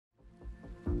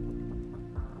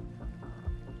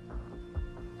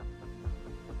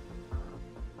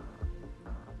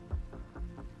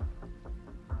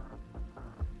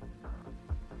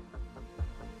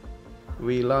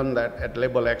we learned that at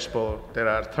Label Expo, there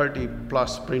are 30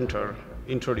 plus printers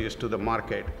introduced to the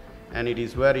market, and it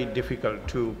is very difficult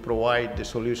to provide the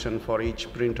solution for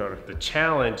each printer. The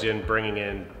challenge in bringing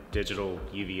in digital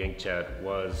UV inkjet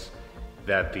was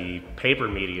that the paper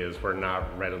medias were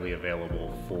not readily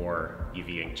available for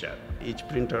UV inkjet. Each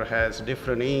printer has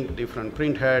different ink, different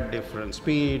print head, different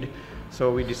speed.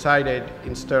 So we decided,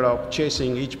 instead of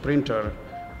chasing each printer,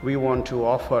 we want to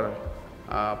offer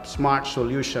a smart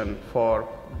solution for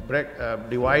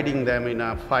dividing them in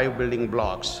 5 building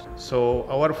blocks. So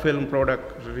our film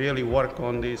product really work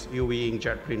on this UV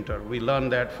inkjet printer. We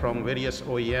learned that from various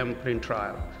OEM print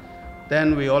trial.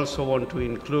 Then we also want to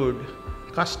include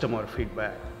customer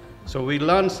feedback. So we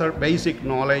learn some basic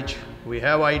knowledge, we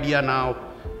have idea now,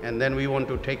 and then we want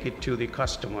to take it to the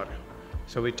customer.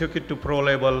 So we took it to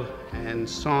ProLabel, and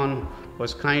Sean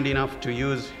was kind enough to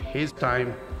use his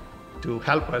time to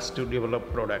help us to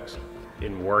develop products.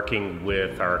 In working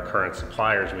with our current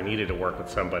suppliers, we needed to work with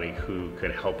somebody who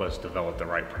could help us develop the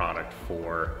right product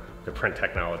for the print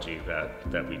technology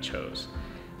that we chose.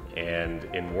 And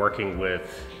in working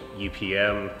with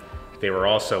UPM, they were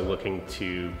also looking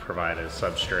to provide a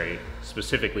substrate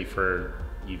specifically for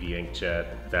UV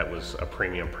inkjet that was a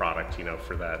premium product,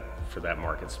 for that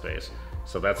market space.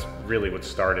 So that's really what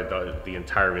started the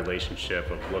entire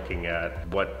relationship of looking at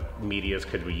what medias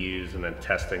could we use and then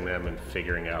testing them and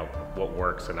figuring out what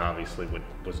works and obviously what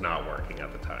was not working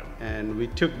at the time. And we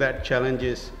took that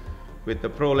challenges with the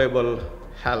ProLabel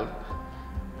help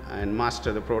and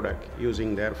master the product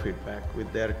using their feedback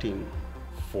with their team.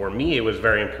 For me, it was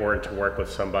very important to work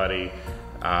with somebody,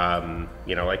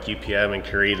 like UPM and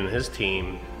Kirit and his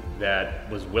team, that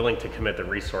was willing to commit the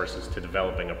resources to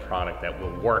developing a product that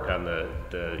will work on the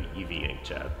UV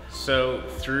inkjet. So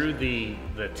through the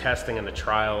testing and the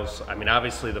trials,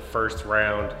 obviously the first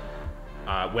round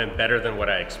went better than what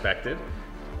I expected.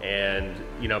 And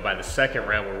by the second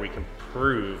round, where we can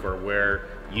prove, or where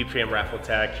UPM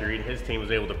Raflatac, Kirit and his team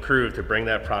was able to prove to bring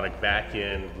that product back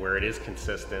in where it is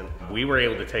consistent, we were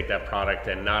able to take that product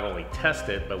and not only test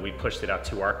it, but we pushed it out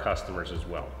to our customers as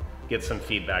well. Get some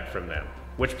feedback from them.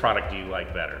 Which product do you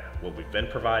like better? What we've been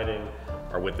providing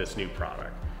or with this new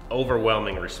product?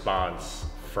 Overwhelming response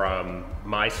from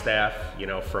my staff,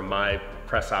 from my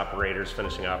press operators,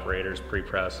 finishing operators,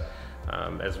 pre-press,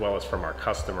 as well as from our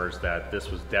customers, that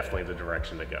this was definitely the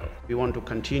direction to go. We want to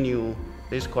continue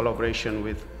this collaboration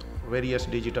with various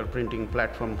digital printing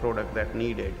platform product that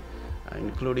needed,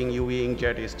 including UV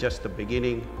inkjet is just the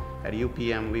beginning. At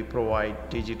UPM, we provide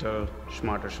digital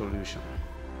smarter solution.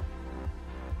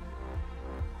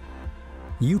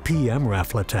 UPM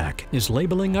Raflatac is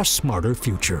labeling a smarter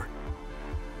future.